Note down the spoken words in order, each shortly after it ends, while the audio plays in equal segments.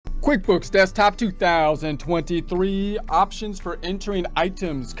QuickBooks Desktop 2023, options for entering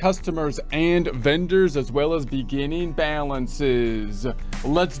items, customers, and vendors, as well as beginning balances.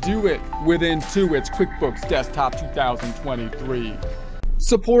 Let's do it with Intuit's QuickBooks Desktop 2023.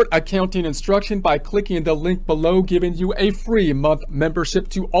 Support accounting instruction by clicking the link below, giving you a free month membership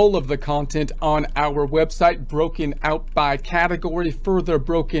to all of the content on our website, broken out by category, further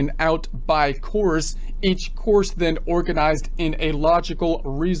broken out by course. Each course then organized in a logical,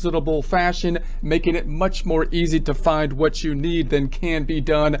 reasonable fashion, making it much more easy to find what you need than can be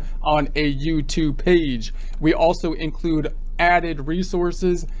done on a YouTube page. We also include added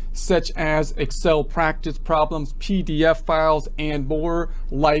resources such as Excel practice problems, PDF files, and more,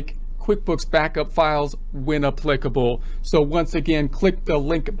 like QuickBooks backup files when applicable. So once again, click the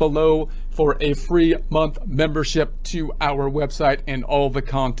link below for a free month membership to our website and all the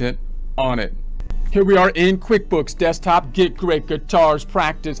content on it. Here we are in QuickBooks Desktop, Get Great Guitars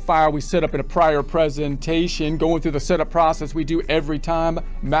practice file we set up in a prior presentation. Going through the setup process we do every time,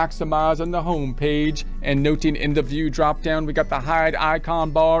 maximizing the home page and noting in the view drop down we got the hide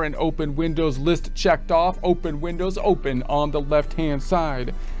icon bar and open windows list checked off. Open windows open on the left hand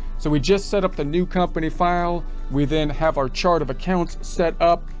side. So we just set up the new company file. We then have our chart of accounts set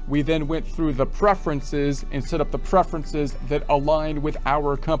up. We then went through the preferences and set up the preferences that align with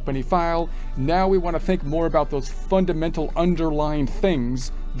our company file. Now we want to think more about those fundamental underlying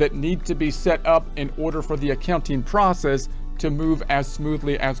things that need to be set up in order for the accounting process to move as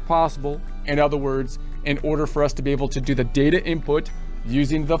smoothly as possible. In other words, in order for us to be able to do the data input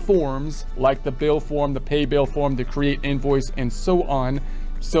using the forms like the bill form, the pay bill form, the create invoice, and so on,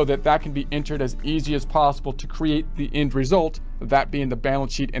 so that can be entered as easy as possible to create the end result, that being the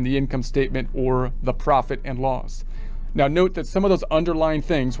balance sheet and the income statement or the profit and loss. Now note that some of those underlying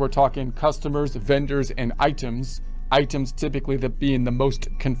things, we're talking customers, vendors, and items typically that being the most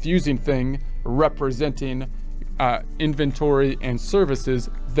confusing thing, representing inventory and services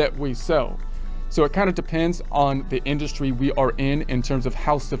that we sell. So it kind of depends on the industry we are in terms of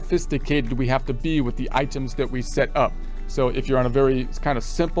how sophisticated we have to be with the items that we set up. So if you're on a very kind of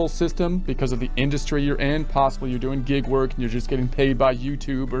simple system because of the industry you're in, possibly you're doing gig work and you're just getting paid by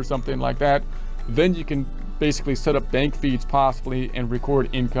YouTube or something like that, then you can basically set up bank feeds possibly and record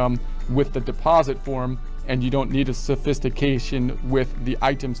income with the deposit form, and you don't need a sophistication with the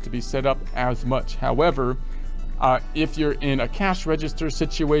items to be set up as much. However, if you're in a cash register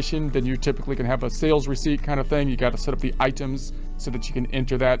situation, then you're typically going to have a sales receipt kind of thing. You got to set up the items so that you can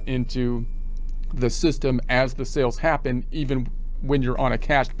enter that into the system as the sales happen, even when you're on a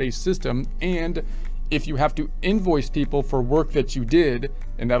cash-based system. And if you have to invoice people for work that you did,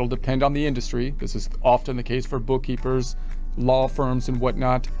 and that'll depend on the industry, this is often the case for bookkeepers, law firms, and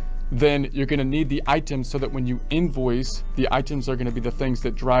whatnot, then you're going to need the items so that when you invoice, the items are going to be the things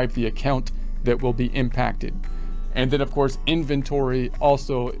that drive the account that will be impacted. And then of course inventory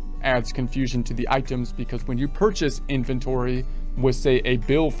also adds confusion to the items, because when you purchase inventory with, say, a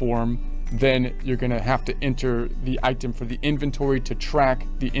bill form, then you're going to have to enter the item for the inventory to track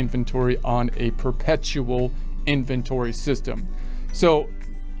the inventory on a perpetual inventory system. So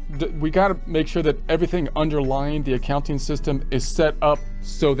we got to make sure that everything underlying the accounting system is set up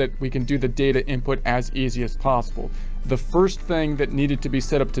so that we can do the data input as easy as possible. The first thing that needed to be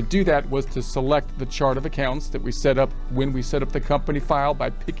set up to do that was to select the chart of accounts that we set up when we set up the company file by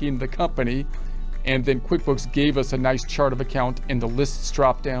picking the company, and then QuickBooks gave us a nice chart of account in the lists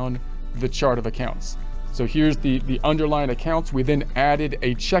drop down, the chart of accounts. So here's the underlying accounts. We then added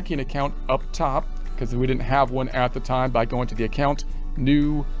a checking account up top because we didn't have one at the time. By going to the account,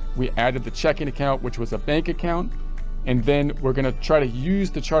 new, we added the checking account, which was a bank account. And then we're going to try to use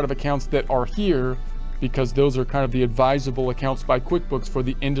the chart of accounts that are here, because those are kind of the advisable accounts by QuickBooks for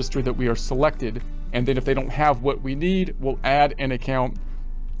the industry that we are selected. And then if they don't have what we need, we'll add an account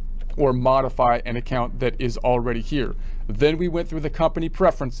or modify an account that is already here. Then we went through the company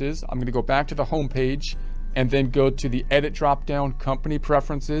preferences. I'm going to go back to the home page and then go to the edit drop down, company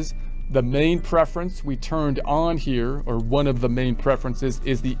preferences. The main preference we turned on here, or one of the main preferences,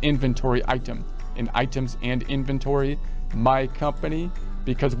 is the inventory item. In items and inventory, my company,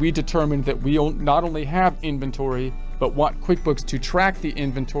 because we determined that we not only have inventory but want QuickBooks to track the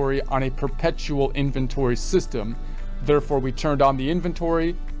inventory on a perpetual inventory system. Therefore, we turned on the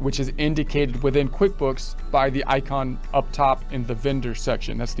inventory, which is indicated within QuickBooks by the icon up top in the vendor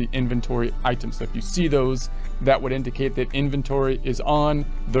section. That's the inventory item. So if you see those, that would indicate that inventory is on.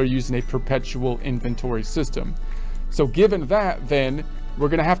 They're using a perpetual inventory system. So given that, then we're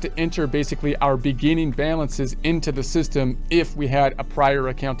going to have to enter basically our beginning balances into the system if we had a prior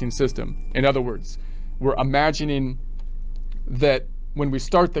accounting system. In other words, we're imagining that when we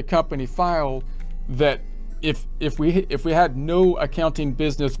start the company file that if we had no accounting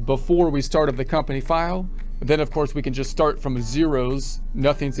business before we started the company file, then of course we can just start from zeros,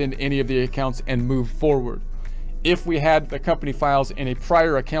 nothing's in any of the accounts, and move forward. If we had the company files in a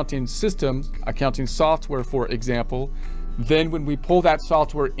prior accounting system, accounting software for example, then when we pull that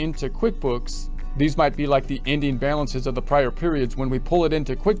software into QuickBooks, these might be like the ending balances of the prior periods. When we pull it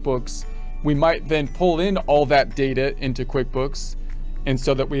into QuickBooks, we might then pull in all that data into QuickBooks, and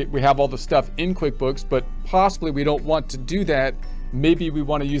so that we have all the stuff in QuickBooks, but possibly we don't want to do that. Maybe we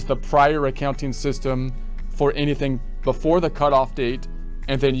want to use the prior accounting system for anything before the cutoff date,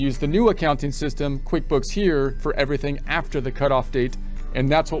 and then use the new accounting system, QuickBooks here, for everything after the cutoff date. And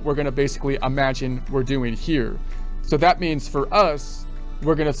that's what we're going to basically imagine we're doing here. So that means for us,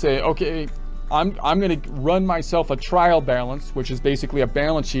 we're going to say, okay, I'm going to run myself a trial balance, which is basically a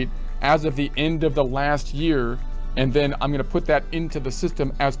balance sheet as of the end of the last year. And then I'm going to put that into the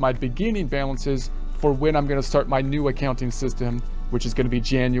system as my beginning balances for when I'm going to start my new accounting system, which is going to be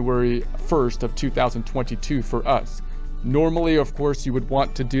January 1st of 2022 for us. Normally, of course, you would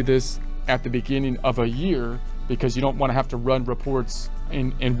want to do this at the beginning of a year because you don't want to have to run reports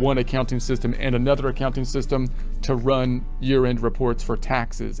in one accounting system and another accounting system to run year-end reports for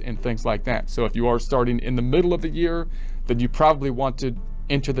taxes and things like that. So if you are starting in the middle of the year, then you probably want to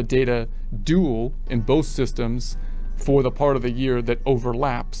enter the data dual in both systems for the part of the year that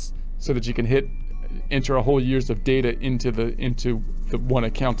overlaps, so that you can enter a whole year's of data into the one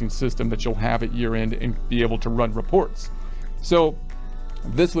accounting system that you'll have at year end and be able to run reports. So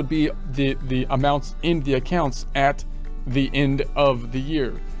this would be the amounts in the accounts at the end of the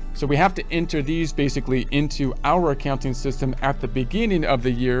year. So we have to enter these basically into our accounting system at the beginning of the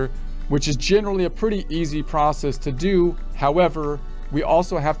year, which is generally a pretty easy process to do. However, we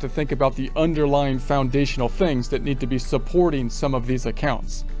also have to think about the underlying foundational things that need to be supporting some of these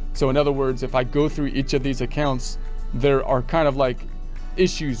accounts. So in other words, if I go through each of these accounts, there are kind of like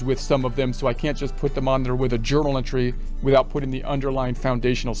issues with some of them, so I can't just put them on there with a journal entry without putting the underlying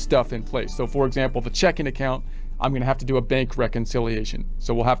foundational stuff in place. So for example, the checking account, I'm going to have to do a bank reconciliation.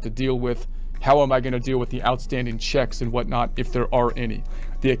 So we'll have to deal with how am I going to deal with the outstanding checks and whatnot if there are any.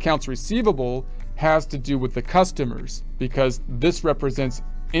 The accounts receivable has to do with the customers because this represents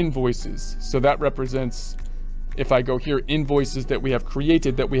invoices. So that represents, if I go here, invoices that we have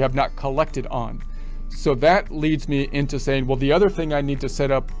created that we have not collected on. So that leads me into saying, well, the other thing I need to set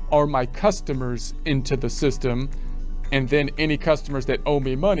up are my customers into the system. And then any customers that owe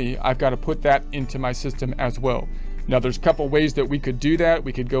me money, I've got to put that into my system as well. Now there's a couple ways that we could do that.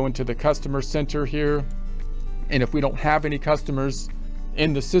 We could go into the customer center here. And if we don't have any customers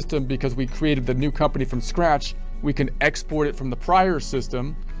in the system because we created the new company from scratch, we can export it from the prior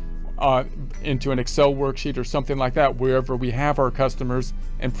system into an Excel worksheet or something like that, wherever we have our customers,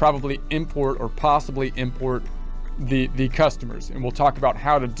 and probably import or possibly import the customers. And we'll talk about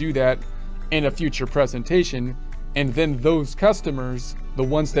how to do that in a future presentation. And then those customers, the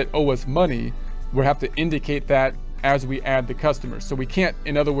ones that owe us money, we'll have to indicate that as we add the customers. So we can't,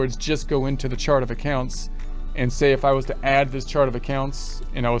 in other words, just go into the chart of accounts and say, if I was to add this chart of accounts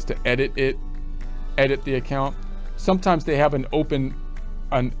and I was to edit the account, sometimes they have an opening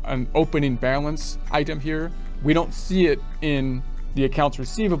balance item here. We don't see it in the accounts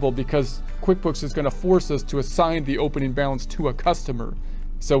receivable because QuickBooks is going to force us to assign the opening balance to a customer.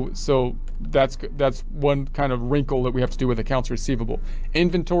 So that's one kind of wrinkle that we have to do with accounts receivable.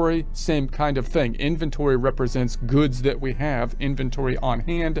 Inventory, same kind of thing. Inventory represents goods that we have, inventory on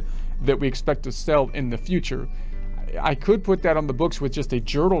hand that we expect to sell in the future. I could put that on the books with just a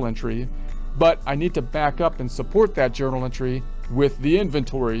journal entry, but I need to back up and support that journal entry with the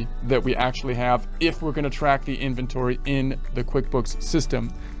inventory that we actually have if we're going to track the inventory in the QuickBooks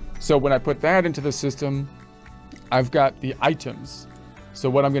system. So when I put that into the system, I've got the items. So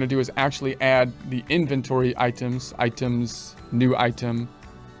what I'm going to do is actually add the inventory items, new item,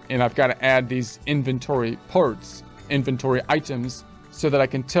 and I've got to add these inventory parts, inventory items, so that I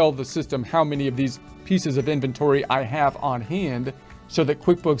can tell the system how many of these pieces of inventory I have on hand, so that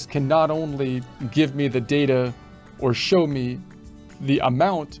QuickBooks can not only give me the data or show me the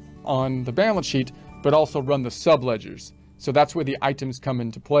amount on the balance sheet, but also run the subledgers. So that's where the items come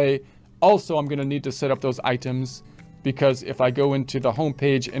into play. Also, I'm going to need to set up those items, because if I go into the home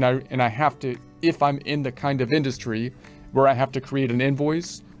page and I have to, if I'm in the kind of industry where I have to create an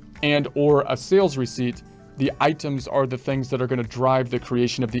invoice and or a sales receipt, the items are the things that are going to drive the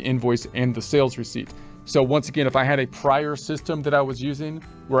creation of the invoice and the sales receipt. So once again, if I had a prior system that I was using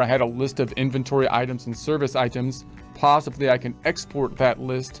where I had a list of inventory items and service items, possibly I can export that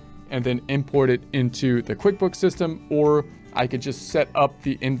list and then import it into the QuickBooks system, or I could just set up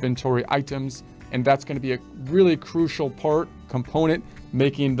the inventory items. And that's going to be a really crucial component,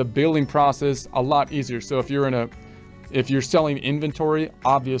 making the billing process a lot easier. So if you're selling inventory,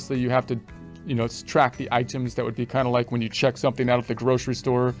 obviously you have to, track the items. That would be kind of like when you check something out at the grocery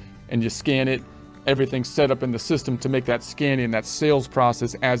store and you scan it. Everything's set up in the system to make that scanning, that sales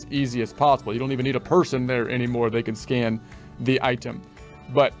process as easy as possible. You don't even need a person there anymore. They can scan the item.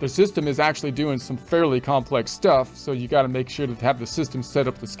 But the system is actually doing some fairly complex stuff, so you got to make sure to have the system set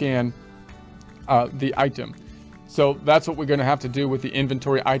up to scan the item. So that's what we're going to have to do with the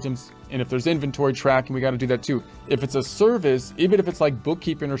inventory items. And if there's inventory tracking, we got to do that too. If it's a service, even if it's like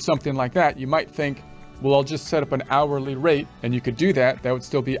bookkeeping or something like that, you might think, well, I'll just set up an hourly rate, and you could do that. That would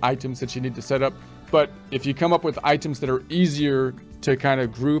still be items that you need to set up. But if you come up with items that are easier to kind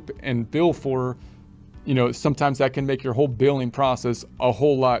of group and bill for, sometimes that can make your whole billing process a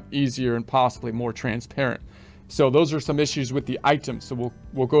whole lot easier and possibly more transparent. So those are some issues with the items. So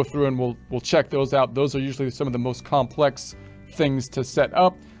we'll go through and we'll check those out. Those are usually some of the most complex things to set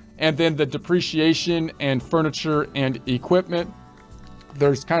up. And then the depreciation and furniture and equipment.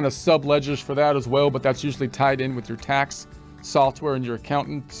 There's kind of sub ledgers for that as well, but that's usually tied in with your tax software and your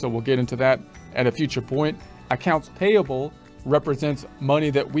accountant. So we'll get into that at a future point. Accounts payable represents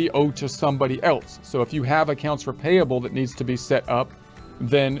money that we owe to somebody else. So if you have accounts payable that needs to be set up,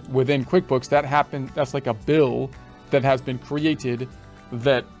 then within QuickBooks, that's like a bill that has been created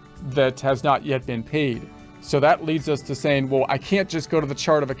that has not yet been paid. So that leads us to saying, well, I can't just go to the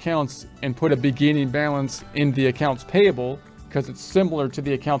chart of accounts and put a beginning balance in the accounts payable, because it's similar to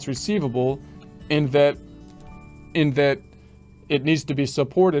the accounts receivable in that it needs to be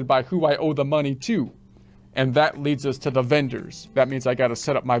supported by who I owe the money to. And that leads us to the vendors. That means I got to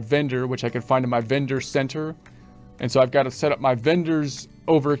set up my vendor, which I can find in my vendor center. And so I've got to set up my vendors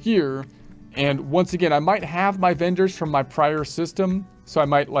over here. And once again, I might have my vendors from my prior system. So I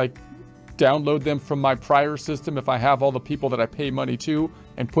might download them from my prior system if I have all the people that I pay money to,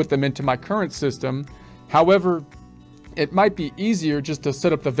 and put them into my current system. However, it might be easier just to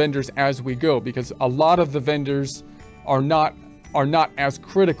set up the vendors as we go, because a lot of the vendors are not as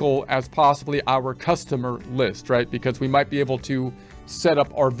critical as possibly our customer list, right? Because we might be able to set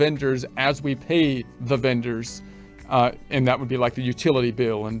up our vendors as we pay the vendors. And that would be like the utility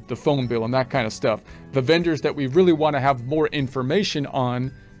bill and the phone bill and that kind of stuff. The vendors that we really want to have more information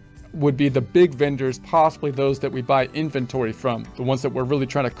on would be the big vendors, possibly those that we buy inventory from, the ones that we're really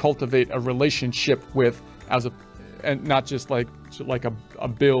trying to cultivate a relationship with, and not just like a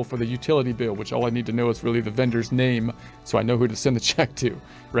bill for the utility bill, which all I need to know is really the vendor's name, so I know who to send the check to,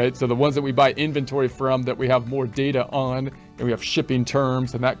 right? So the ones that we buy inventory from, that we have more data on, and we have shipping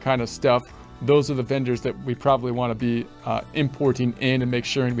terms and that kind of stuff, those are the vendors that we probably want to be importing in and make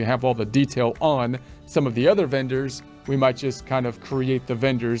sure we have all the detail on. Some of the other vendors, we might just kind of create the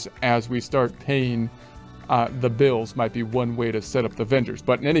vendors as we start paying the bills. Might be one way to set up the vendors.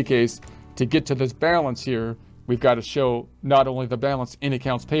 But in any case, to get to this balance here, we've got to show not only the balance in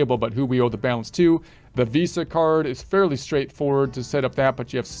accounts payable, but who we owe the balance to. The Visa card is fairly straightforward to set up that,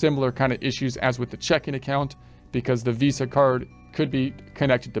 but you have similar kind of issues as with the checking account, because the Visa card could be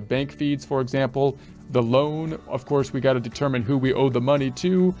connected to bank feeds, for example. The loan, of course, we got to determine who we owe the money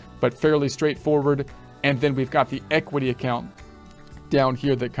to, but fairly straightforward. And then we've got the equity account down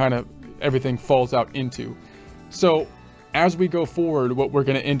here that kind of everything falls out into. So as we go forward, what we're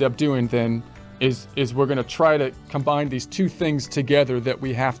going to end up doing then is we're going to try to combine these two things together that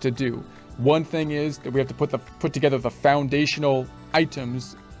we have to do. One thing is that we have to put together the foundational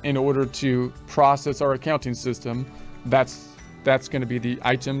items in order to process our accounting system. That's going to be the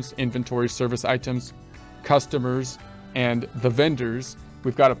items, inventory, service items, customers, and the vendors.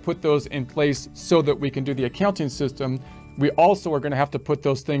 We've got to put those in place so that we can do the accounting system. We also are going to have to put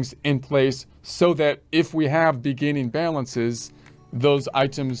those things in place so that if we have beginning balances, those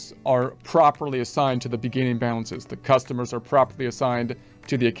items are properly assigned to the beginning balances. The customers are properly assigned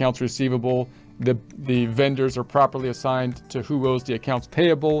to the accounts receivable. The vendors are properly assigned to who owes the accounts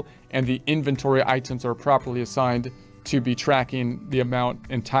payable, and the inventory items are properly assigned to be tracking the amount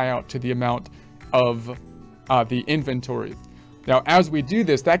and tie out to the amount of the inventory. Now, as we do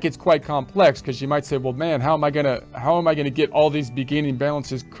this, that gets quite complex, because you might say, well, man, how am I gonna get all these beginning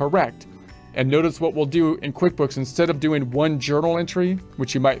balances correct? And notice what we'll do in QuickBooks. Instead of doing one journal entry,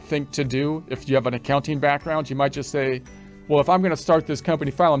 which you might think to do if you have an accounting background, you might just say, well, if I'm going to start this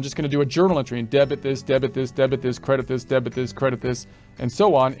company file, I'm just going to do a journal entry and debit this, debit this, debit this, credit this, debit this, credit this, and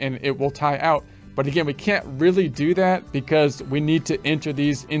so on, and it will tie out. But again, we can't really do that because we need to enter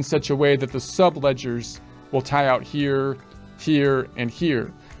these in such a way that the subledgers will tie out here, here, and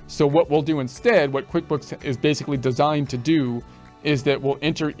here. So what we'll do instead, what QuickBooks is basically designed to do, is that we'll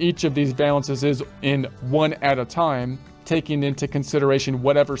enter each of these balances in one at a time, taking into consideration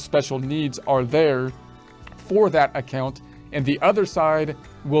whatever special needs are there for that account, and the other side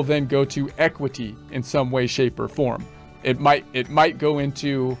will then go to equity in some way, shape, or form. It might go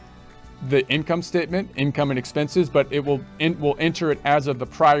into the income statement, income and expenses, but we'll enter it as of the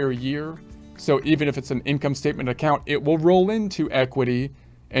prior year. So even if it's an income statement account, it will roll into equity,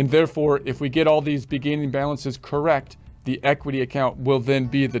 and therefore, if we get all these beginning balances correct, the equity account will then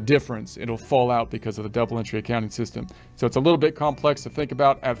be the difference. It'll fall out because of the double entry accounting system. So it's a little bit complex to think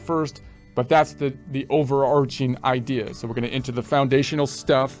about at first, but that's the overarching idea. So we're going to enter the foundational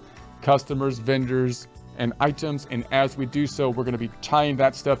stuff, customers, vendors, and items. And as we do so, we're going to be tying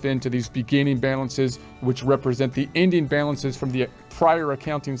that stuff into these beginning balances, which represent the ending balances from the prior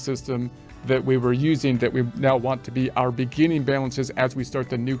accounting system that we were using, that we now want to be our beginning balances as we start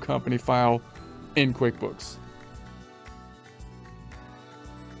the new company file in QuickBooks.